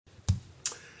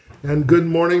And good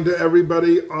morning to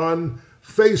everybody on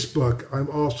Facebook. I'm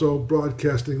also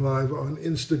broadcasting live on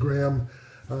Instagram.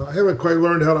 I haven't quite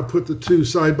learned how to put the two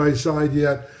side by side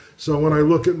yet. So when I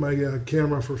look at my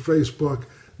camera for Facebook,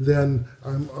 then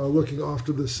I'm looking off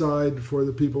to the side for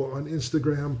the people on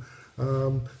Instagram.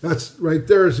 That's right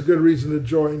there is a good reason to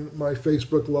join my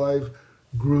Facebook Live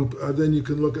group. Then you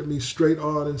can look at me straight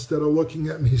on instead of looking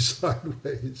at me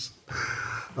sideways.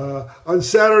 On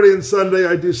Saturday and Sunday,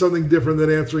 I do something different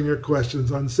than answering your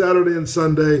questions. On Saturday and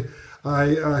Sunday,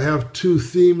 I have two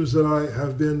themes that I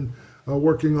have been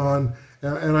working on,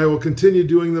 and I will continue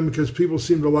doing them because people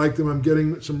seem to like them. I'm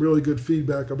getting some really good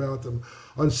feedback about them.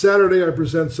 On Saturday, I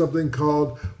present something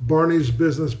called Barney's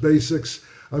Business Basics.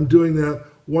 I'm doing that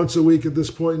once a week at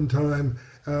this point in time,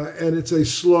 and it's a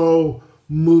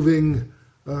slow-moving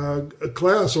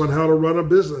class on how to run a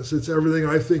business. It's everything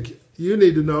I think you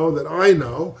need to know that I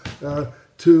know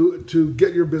to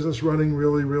get your business running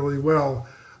really, really well.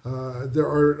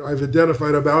 I've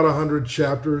identified about 100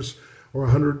 chapters or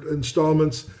 100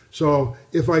 installments. So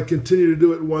if I continue to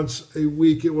do it once a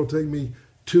week, it will take me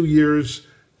 2 years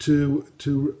to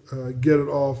get it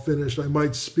all finished. I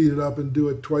might speed it up and do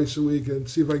it twice a week and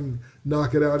see if I can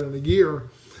knock it out in a year.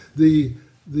 The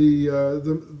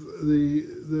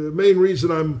main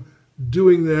reason I'm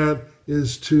doing that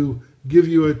is to give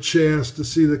you a chance to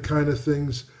see the kind of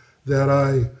things that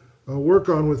I work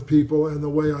on with people and the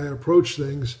way I approach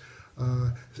things.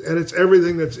 And it's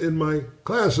everything that's in my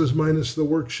classes minus the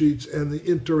worksheets and the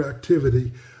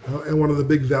interactivity. And one of the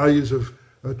big values of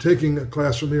taking a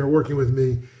class from me or working with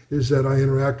me is that I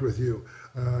interact with you.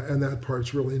 And that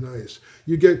part's really nice.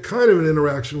 You get kind of an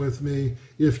interaction with me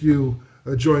if you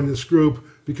join this group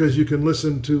because you can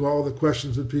listen to all the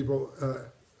questions that people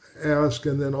ask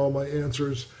and then all my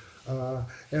answers.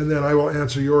 And then I will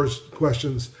answer your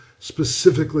questions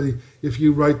specifically if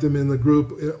you write them in the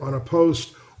group on a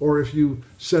post, or if you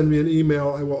send me an email,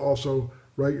 I will also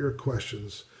write your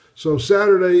questions. So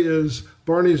Saturday is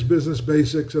Barney's Business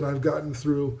Basics, and I've gotten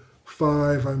through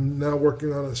 5. I'm now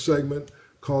working on a segment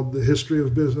called The History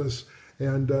of Business,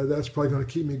 and that's probably going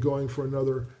to keep me going for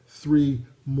another 3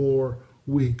 more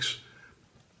weeks.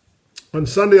 On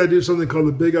Sunday, I do something called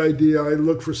The Big Idea. I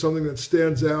look for something that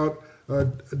stands out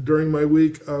during my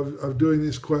week of doing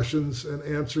these questions and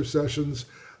answer sessions.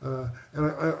 And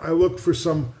I look for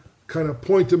some kind of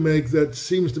point to make that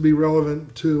seems to be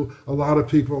relevant to a lot of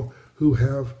people who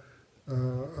have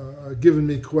given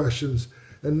me questions.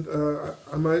 And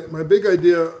my big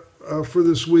idea for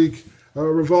this week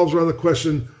revolves around the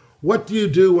question, what do you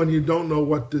do when you don't know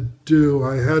what to do?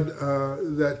 I had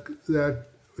that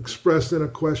expressed in a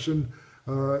question,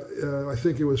 I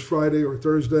think it was Friday or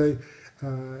Thursday,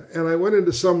 and I went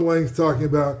into some length talking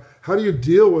about how do you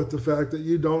deal with the fact that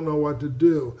you don't know what to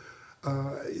do.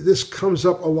 This comes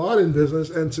up a lot in business,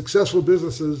 and successful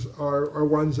businesses are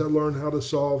ones that learn how to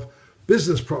solve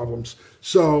business problems.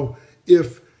 So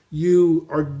if you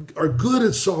are good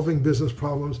at solving business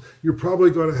problems, you're probably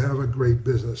going to have a great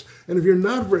business. And if you're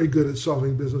not very good at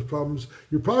solving business problems,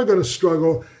 you're probably going to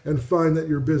struggle and find that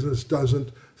your business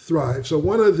doesn't thrive. So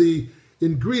one of the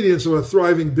ingredients of a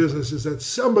thriving business is that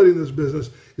somebody in this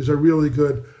business is a really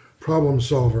good problem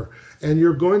solver. And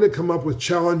you're going to come up with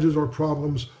challenges or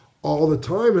problems all the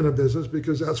time in a business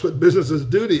because that's what businesses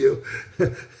do to you.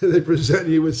 They present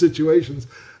you with situations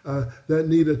that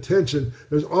need attention.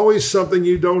 There's always something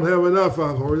you don't have enough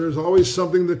of, or there's always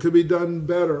something that could be done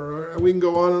better. Or we can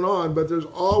go on, but there's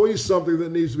always something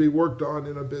that needs to be worked on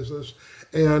in a business.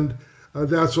 And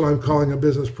that's what I'm calling a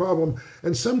business problem.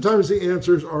 And sometimes the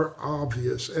answers are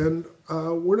obvious. And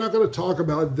we're not going to talk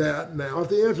about that now. If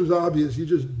the answer is obvious, you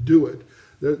just do it.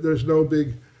 There's no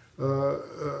big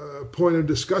point of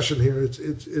discussion here.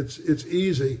 It's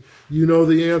easy. You know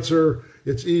the answer.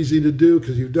 It's easy to do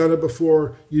because you've done it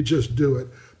before. You just do it.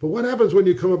 But what happens when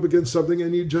you come up against something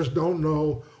and you just don't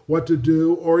know what to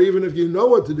do, or even if you know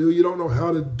what to do, you don't know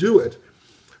how to do it?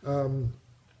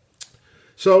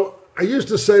 So I used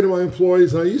to say to my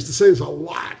employees, and I used to say this a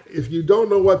lot, if you don't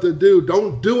know what to do,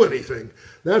 don't do anything.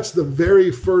 That's the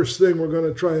very first thing we're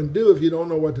going to try and do if you don't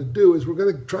know what to do, is we're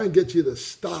going to try and get you to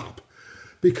stop.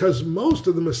 Because most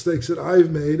of the mistakes that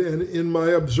I've made, and in my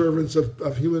observance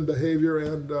of human behavior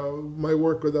and my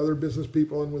work with other business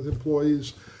people and with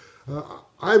employees,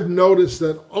 I've noticed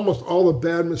that almost all the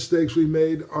bad mistakes we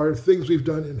made are things we've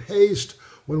done in haste,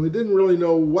 when we didn't really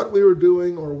know what we were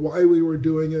doing or why we were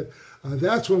doing it.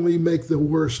 That's when we make the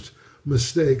worst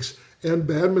mistakes. And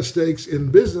bad mistakes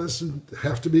in business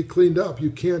have to be cleaned up.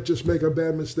 You can't just make a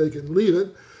bad mistake and leave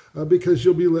it. because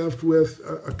you'll be left with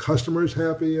customers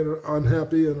happy and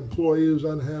unhappy and employees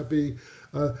unhappy.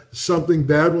 something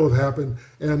bad will have happened.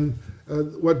 And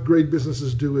what great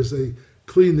businesses do is they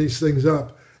clean these things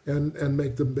up and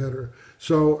make them better.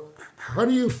 So how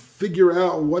do you figure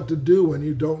out what to do when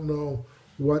you don't know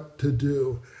what to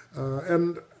do?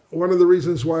 And one of the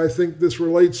reasons why I think this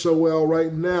relates so well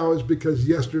right now is because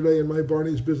yesterday in my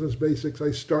Barney's Business Basics,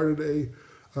 I started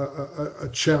a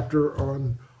chapter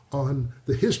on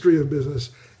the history of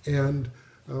business. And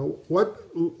what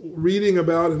reading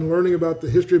about and learning about the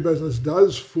history of business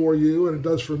does for you, and it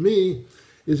does for me,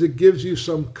 is it gives you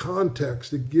some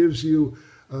context. It gives you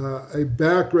a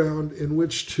background in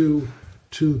which to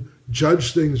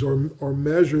judge things or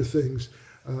measure things.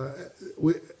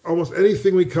 Almost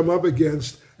anything we come up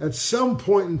against, at some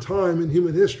point in time in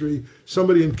human history,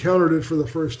 somebody encountered it for the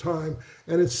first time,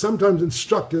 and it's sometimes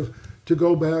instructive to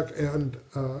go back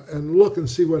and look and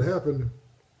see what happened.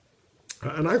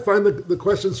 And I find the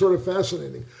question sort of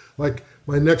fascinating. Like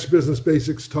my next Business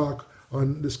Basics talk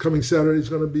on this coming Saturday is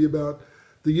going to be about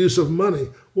the use of money.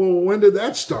 Well, when did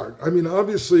that start? I mean,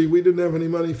 obviously we didn't have any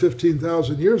money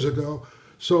 15,000 years ago.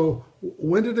 So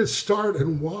when did it start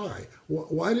and why?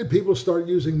 Why did people start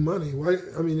using money? Why?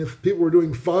 I mean, if people were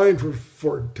doing fine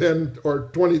for 10 or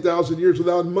 20,000 years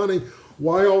without money,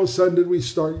 why all of a sudden did we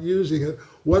start using it?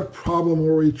 What problem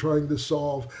were we trying to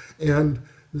solve? And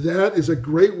that is a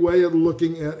great way of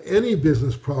looking at any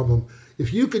business problem.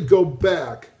 If you could go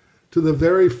back to the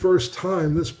very first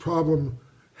time this problem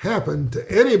happened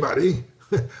to anybody,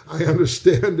 I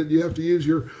understand that you have to use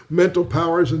your mental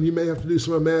powers and you may have to do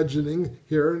some imagining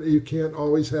here. You can't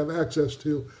always have access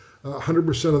to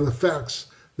 100% of the facts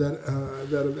that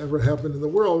have ever happened in the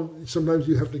world. Sometimes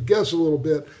you have to guess a little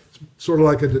bit. It's sort of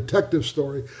like a detective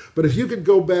story. But if you could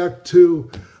go back to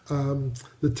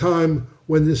the time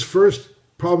when this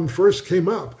problem first came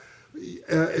up,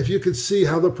 if you could see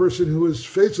how the person who was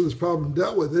faced with this problem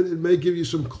dealt with it, it may give you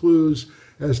some clues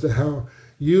as to how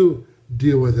you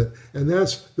deal with it. And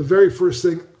that's the very first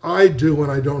thing I do when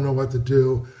I don't know what to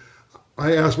do.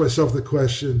 I ask myself the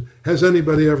question, has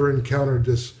anybody ever encountered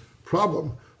this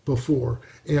problem before?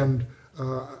 And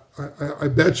I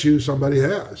bet you somebody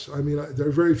has. I mean, there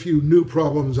are very few new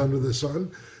problems under the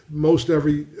sun. Most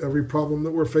every problem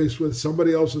that we're faced with,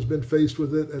 somebody else has been faced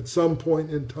with it at some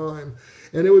point in time.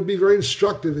 And it would be very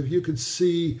instructive if you could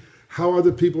see how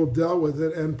other people dealt with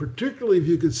it, and particularly if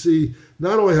you could see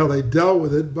not only how they dealt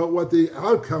with it, but what the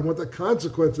outcome, what the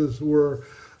consequences were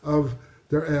of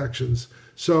their actions.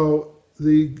 So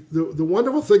the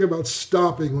wonderful thing about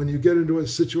stopping when you get into a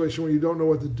situation where you don't know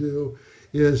what to do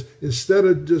is, instead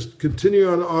of just continuing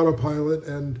on autopilot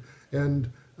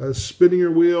and spinning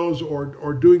your wheels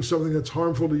or doing something that's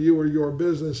harmful to you or your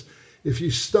business, if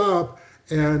you stop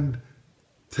and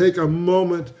take a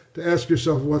moment to ask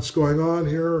yourself what's going on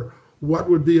here, what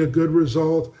would be a good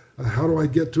result, how do I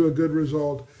get to a good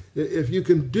result? If you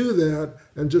can do that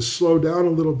and just slow down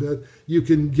a little bit, you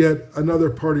can get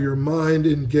another part of your mind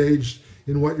engaged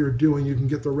in what you're doing. You can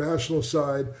get the rational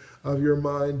side of your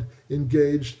mind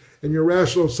engaged. And your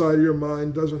rational side of your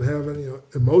mind doesn't have any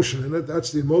emotion in it.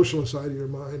 That's the emotional side of your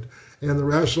mind. And the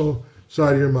rational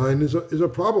side of your mind is a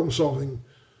problem-solving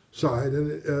side.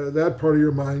 And that part of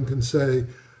your mind can say,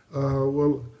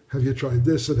 well, have you tried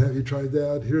this and have you tried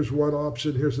that? Here's one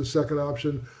option. Here's the second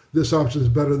option. This option is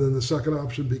better than the second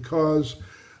option because,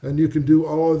 and you can do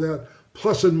all of that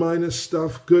plus and minus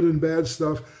stuff, good and bad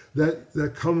stuff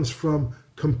that comes from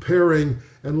comparing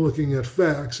and looking at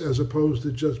facts as opposed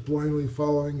to just blindly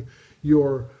following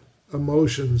your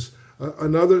emotions.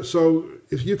 So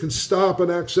if you can stop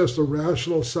and access the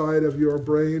rational side of your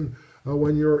brain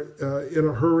when you're in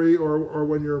a hurry or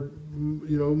when you're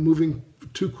moving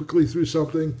too quickly through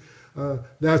something,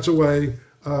 that's a way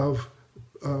of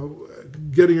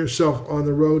getting yourself on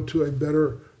the road to a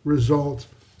better result.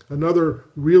 Another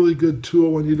really good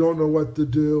tool when you don't know what to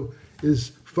do is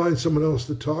find someone else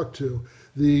to talk to.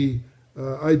 The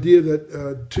idea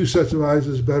that two sets of eyes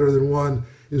is better than one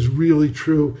is really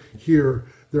true here.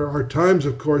 There are times,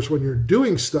 of course, when you're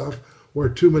doing stuff where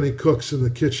too many cooks in the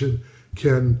kitchen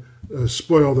can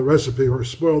spoil the recipe or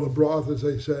spoil the broth, as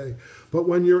they say. But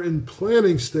when you're in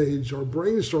planning stage or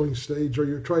brainstorming stage, or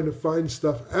you're trying to find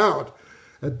stuff out,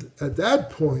 at that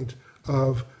point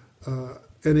of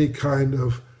any kind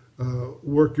of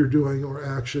work you're doing or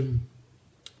action,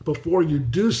 before you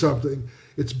do something,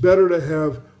 it's better to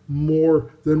have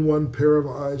more than one pair of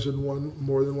eyes and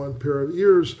more than one pair of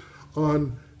ears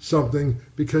on something,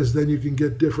 because then you can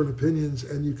get different opinions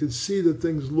and you can see that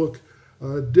things look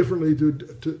differently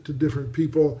to different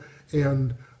people,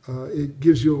 and it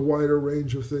gives you a wider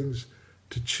range of things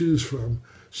to choose from.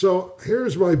 So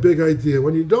here's my big idea.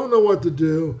 When you don't know what to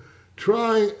do,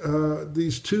 try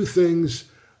these two things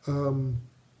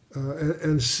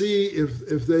and see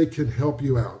if they can help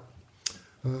you out.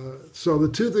 So the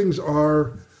two things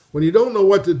are, when you don't know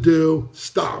what to do,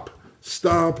 stop.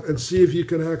 Stop and see if you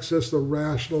can access the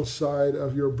rational side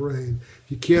of your brain.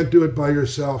 If you can't do it by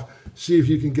yourself, see if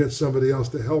you can get somebody else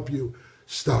to help you.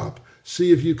 Stop.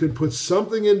 See if you can put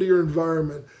something into your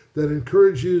environment that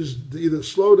encourages you to either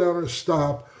slow down or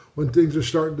stop when things are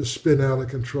starting to spin out of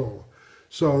control.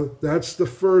 So that's the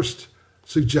first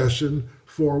suggestion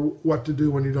for what to do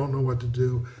when you don't know what to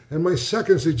do. And my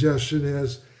second suggestion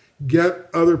is get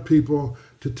other people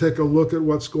to take a look at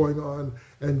what's going on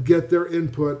and get their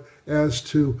input as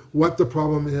to what the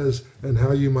problem is and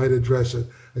how you might address it.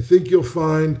 I think you'll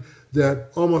find that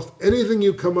almost anything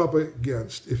you come up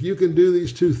against, if you can do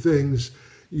these two things,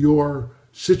 your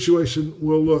situation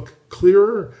will look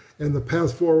clearer and the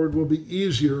path forward will be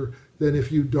easier than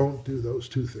if you don't do those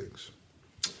two things.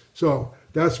 So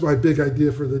that's my big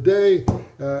idea for the day,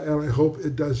 and I hope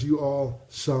it does you all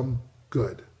some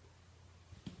good.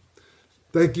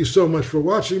 Thank you so much for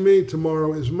watching me.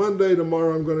 Tomorrow is Monday.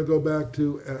 Tomorrow I'm going to go back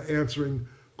to answering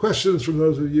questions from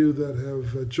those of you that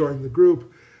have joined the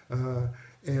group.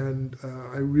 And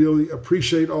I really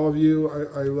appreciate all of you.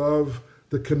 I love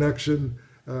the connection.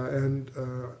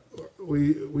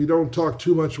 We don't talk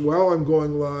too much while I'm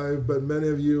going live, but many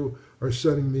of you are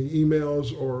sending me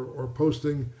emails or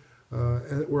posting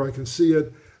where I can see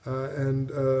it.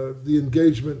 The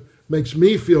engagement makes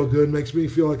me feel good, makes me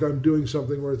feel like I'm doing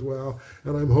something worthwhile,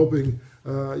 and I'm hoping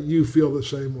you feel the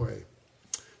same way.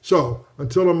 So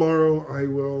until tomorrow, I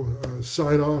will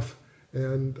sign off,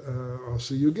 and I'll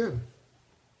see you again.